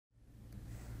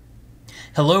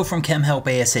Hello from Chem Help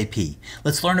ASAP.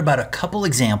 Let's learn about a couple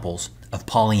examples of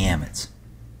polyamides.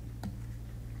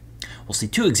 We'll see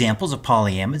two examples of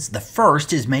polyamides. The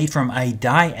first is made from a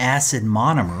diacid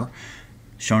monomer,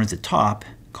 shown at the top,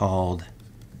 called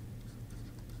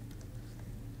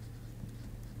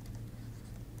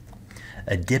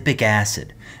adipic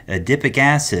acid. Adipic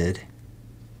acid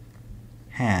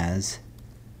has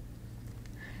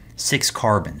 6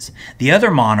 carbons. The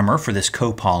other monomer for this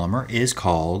copolymer is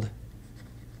called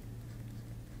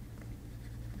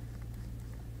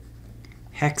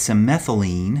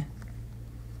hexamethylene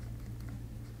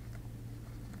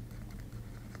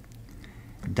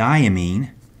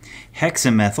diamine.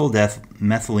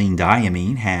 Hexamethylene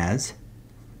diamine has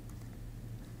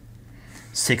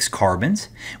 6 carbons.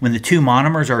 When the two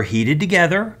monomers are heated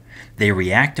together, they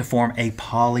react to form a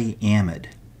polyamide.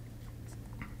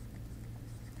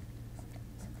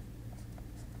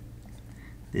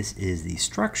 This is the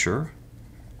structure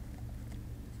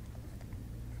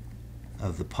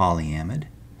of the polyamide.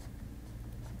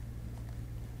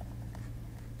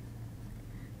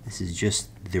 This is just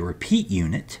the repeat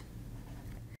unit.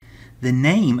 The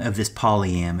name of this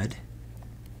polyamide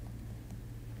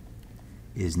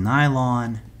is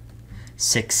Nylon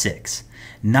 6,6.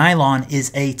 Nylon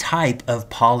is a type of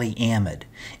polyamide,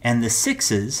 and the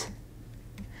 6's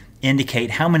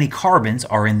indicate how many carbons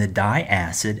are in the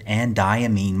diacid and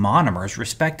diamine monomers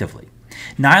respectively.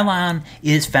 Nylon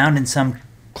is found in some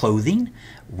clothing,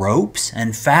 ropes,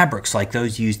 and fabrics like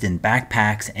those used in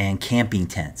backpacks and camping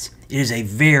tents. It is a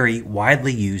very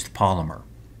widely used polymer.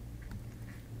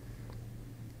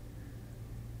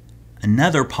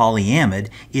 Another polyamide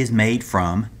is made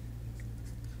from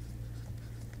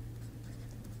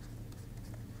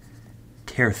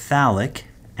terephthalic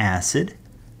acid,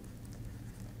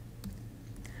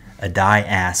 a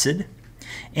diacid,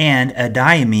 and a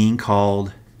diamine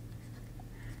called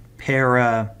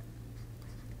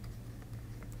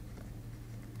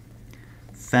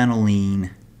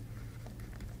para-phenylene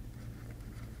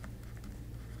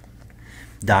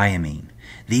diamine.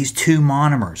 These two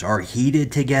monomers are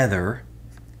heated together,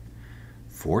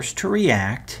 forced to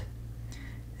react,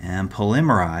 and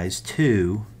polymerize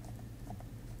to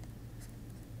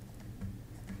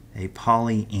a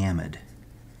polyamide.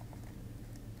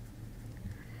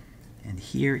 And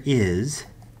here is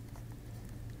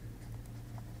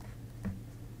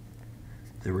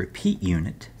the repeat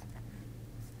unit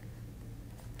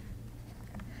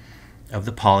of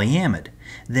the polyamide.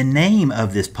 The name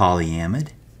of this polyamide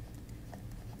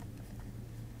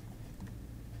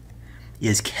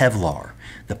is Kevlar.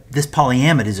 This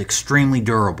polyamide is extremely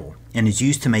durable and is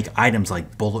used to make items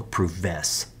like bulletproof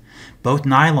vests. Both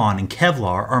nylon and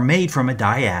Kevlar are made from a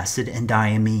diacid and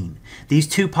diamine. These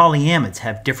two polyamides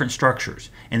have different structures,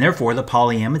 and therefore the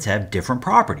polyamides have different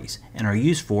properties and are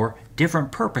used for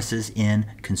different purposes in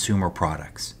consumer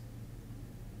products.